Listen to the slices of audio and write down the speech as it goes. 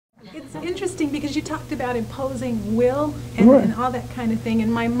It's interesting because you talked about imposing will and all that kind of thing.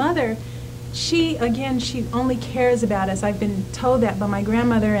 And my mother, she only cares about us. I've been told that by my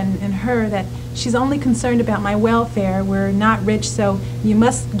grandmother and her, that she's only concerned about my welfare. We're not rich, so you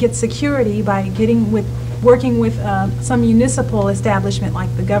must get security by working with some municipal establishment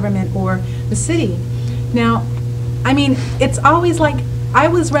like the government or the city. Now, I mean, it's always like, I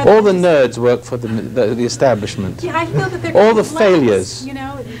was rather... All the nerds work for the establishment. Yeah, I feel that they're all the failures. You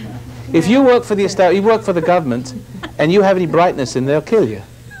know, if you work for the you work for the government, and you have any brightness in, they'll kill you.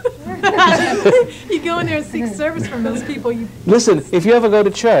 You go in there and seek service from those people. Listen, if you ever go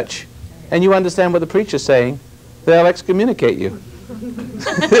to church, and you understand what the preacher's saying, they'll excommunicate you.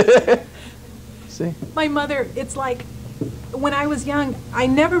 See? My mother, it's like, when I was young, I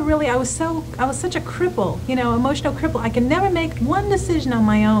was such a cripple, you know, emotional cripple. I could never make one decision on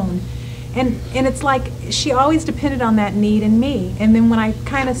my own. And it's like she always depended on that need in me. And then when I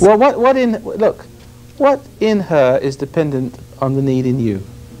kind of... Well, what in her is dependent on the need in you?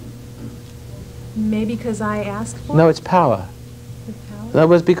 Maybe because I asked for it? No, it's power. Power? In other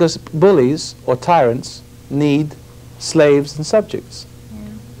words, because bullies or tyrants need slaves and subjects. Yeah.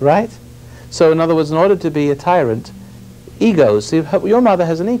 Right? So in other words, in order to be a tyrant, egos. See, your mother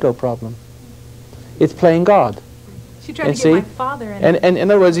has an ego problem. It's playing God. She tried to get my father in. And in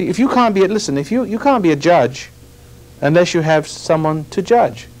other words, if you can't be, you can't be a judge unless you have someone to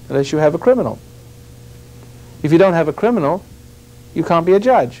judge, unless you have a criminal. If you don't have a criminal, you can't be a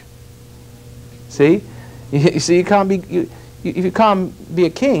judge. See? You see, you can't be, you can't be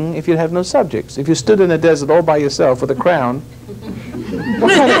a king if you have no subjects. If you stood in a desert all by yourself with a crown,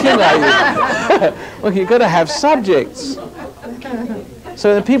 what kind of king are you? Well, you've got to have subjects.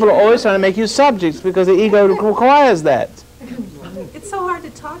 So the people are always trying to make you subjects because the ego requires that. It's so hard to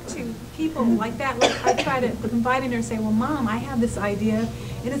talk to people like that. Like I try to confide in her and say, well, Mom, I have this idea.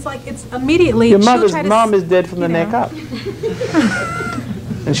 And it's like, it's immediately... Your mom is dead from the neck up.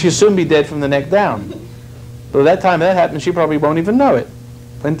 And she'll soon be dead from the neck down. But at that time that happens, she probably won't even know it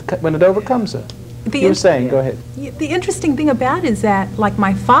when it overcomes her. You were saying, go ahead. The interesting thing about it is that, like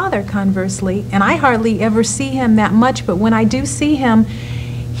my father, conversely, and I hardly ever see him that much, but when I do see him,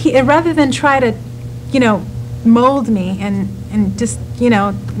 rather than try to, you know, mold me and just, you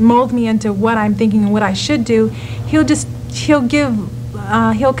know, mold me into what I'm thinking and what I should do, he'll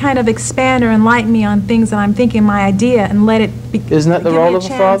kind of expand or enlighten me on things that I'm thinking, my idea, and let it be. Isn't that the role of a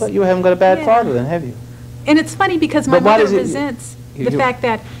father? You haven't got a bad father then, have you? And it's funny because my mother resents the fact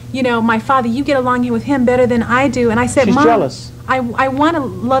that, you know, my father, you get along with him better than I do. And I said, She's Mom, jealous. I want to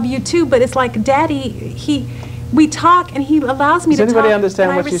love you too, but it's like, Daddy, we talk and he allows me to talk. Does anybody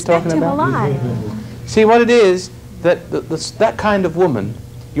understand what she's talking about? I respect him a lot. See, what it is, that kind of woman,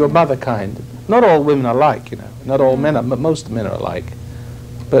 your mother kind, not all women are alike, you know, not all men are, but most men are alike.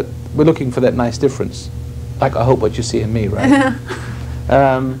 But we're looking for that nice difference, like I hope what you see in me, right?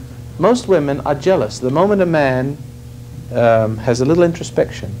 Most women are jealous. The moment a man has a little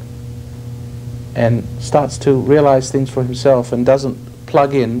introspection and starts to realize things for himself and doesn't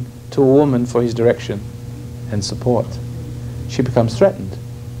plug in to a woman for his direction and support, she becomes threatened.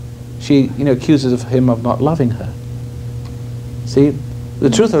 She, you know, accuses him of not loving her. See, the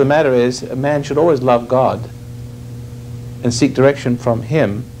truth of the matter is, a man should always love God and seek direction from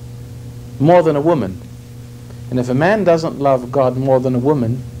Him more than a woman. And if a man doesn't love God more than a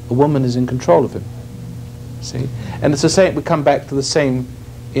woman is in control of him. See? And it's the same, we come back to the same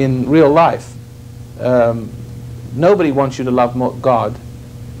in real life. Nobody wants you to love God,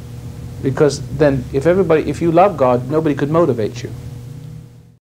 because then if you love God, nobody could motivate you.